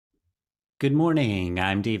Good morning,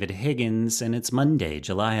 I'm David Higgins, and it's Monday,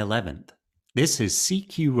 July 11th. This is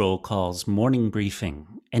CQ Roll Call's morning briefing,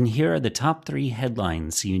 and here are the top 3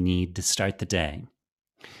 headlines you need to start the day.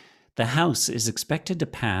 The House is expected to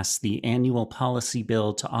pass the annual policy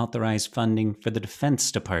bill to authorize funding for the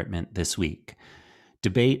Defense Department this week.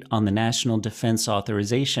 Debate on the National Defense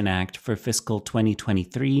Authorization Act for fiscal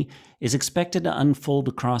 2023 is expected to unfold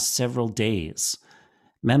across several days.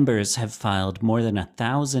 Members have filed more than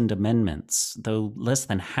 1,000 amendments, though less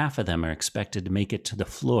than half of them are expected to make it to the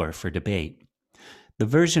floor for debate. The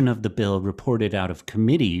version of the bill reported out of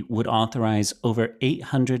committee would authorize over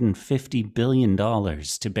 $850 billion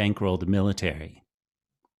to bankroll the military.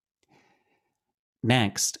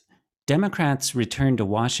 Next, Democrats returned to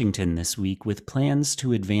Washington this week with plans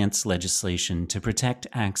to advance legislation to protect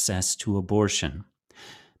access to abortion.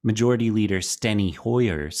 Majority Leader Steny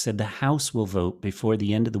Hoyer said the House will vote before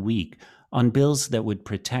the end of the week on bills that would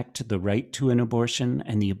protect the right to an abortion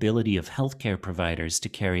and the ability of healthcare providers to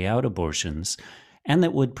carry out abortions, and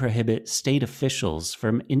that would prohibit state officials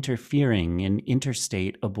from interfering in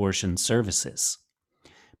interstate abortion services.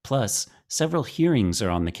 Plus, several hearings are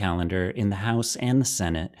on the calendar in the House and the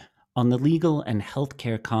Senate on the legal and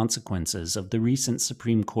healthcare consequences of the recent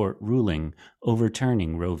Supreme Court ruling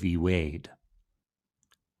overturning Roe v. Wade.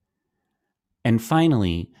 And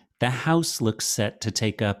finally, the House looks set to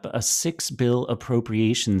take up a 6-bill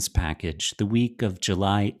appropriations package the week of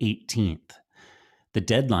July 18th. The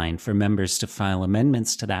deadline for members to file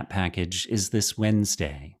amendments to that package is this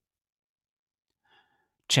Wednesday.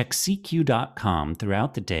 Check CQ.com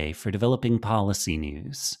throughout the day for developing policy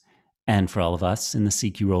news. And for all of us in the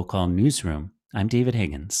CQ Roll Call newsroom, I'm David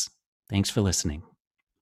Higgins. Thanks for listening.